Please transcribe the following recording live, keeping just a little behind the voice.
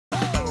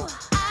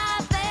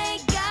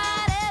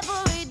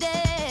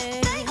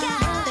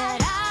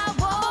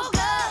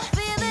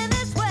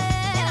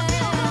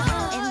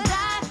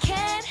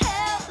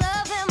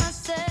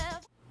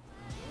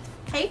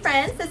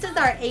is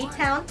our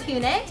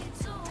Atowntunic.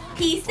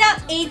 Peace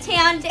up,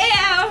 A-Town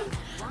down.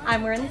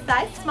 I'm wearing the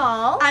size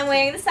small. I'm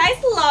wearing the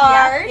size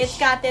large. Yep, it's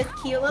got this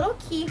cute little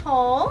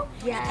keyhole.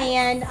 Yes.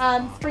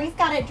 And Spring's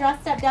got it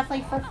dressed up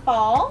definitely for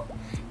fall.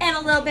 And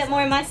a little bit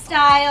more my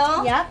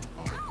style. Yep.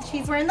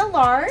 She's wearing the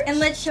large. And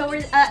let's show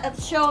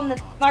them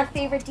our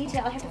favorite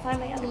detail. I have to find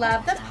my other.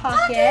 Love the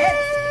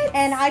pockets.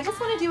 And I just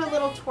want to do a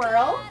little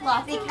twirl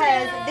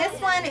because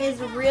this one is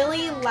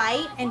really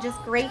light and just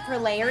great for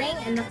layering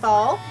in the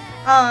fall.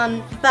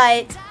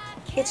 But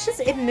it's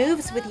just, it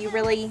moves with you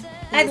really easy.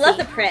 I love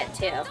the print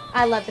too.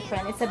 I love the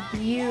print. It's a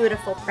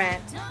beautiful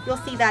print. You'll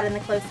see that in the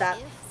close-up.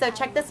 So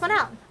check this one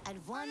out.